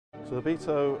So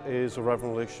Habito is a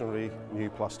revolutionary new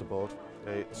plasterboard.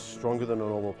 It's stronger than a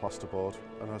normal plasterboard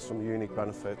and has some unique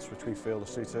benefits which we feel are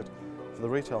suited for the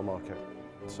retail market.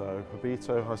 So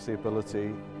Habito has the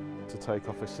ability to take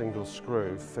off a single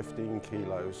screw 15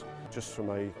 kilos just from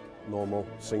a normal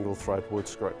single thread wood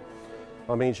screw.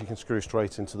 That means you can screw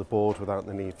straight into the board without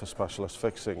the need for specialist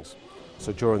fixings.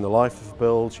 So during the life of a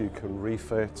build you can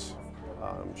refit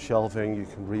shelving, you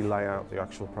can relay out the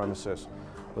actual premises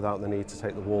without the need to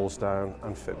take the walls down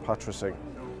and fit pattracing.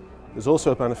 There's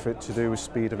also a benefit to do with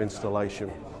speed of installation.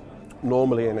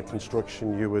 Normally in a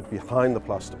construction you would behind the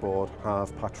plasterboard have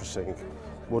pattracing,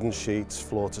 wooden sheets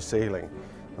floor to ceiling,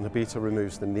 and Habito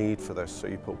removes the need for this, so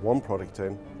you put one product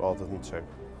in rather than two.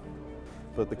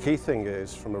 But the key thing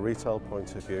is, from a retail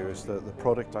point of view, is that the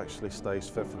product actually stays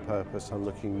fit for purpose and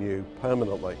looking new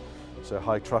permanently. So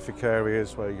high traffic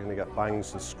areas where you're going to get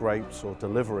bangs and scrapes or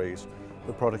deliveries,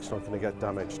 the product's not going to get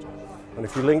damaged. And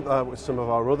if you link that with some of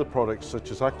our other products such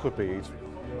as Aquabead,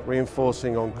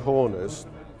 reinforcing on corners,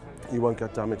 you won't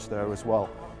get damage there as well.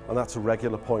 And that's a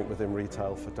regular point within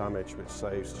retail for damage, which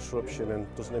saves disruption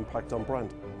and doesn't impact on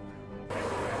brand.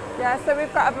 Yeah, so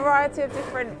we've got a variety of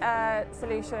different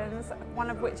solutions,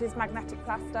 one of which is magnetic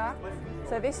plaster.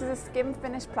 So this is a skim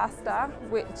finish plaster,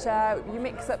 which you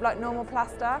mix up like normal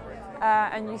plaster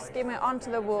and you skim it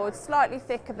onto the wood, slightly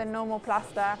thicker than normal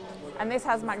plaster, and this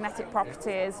has magnetic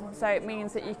properties, so it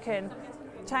means that you can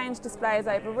change displays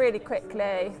over really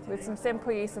quickly with some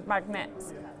simple use of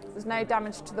magnets. There's no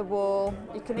damage to the wall,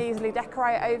 you can easily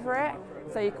decorate over it,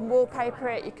 so you can wallpaper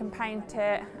it, you can paint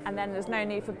it, and then there's no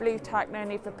need for blue tack, no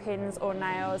need for pins or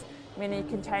nails, meaning you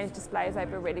can change displays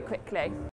over really quickly.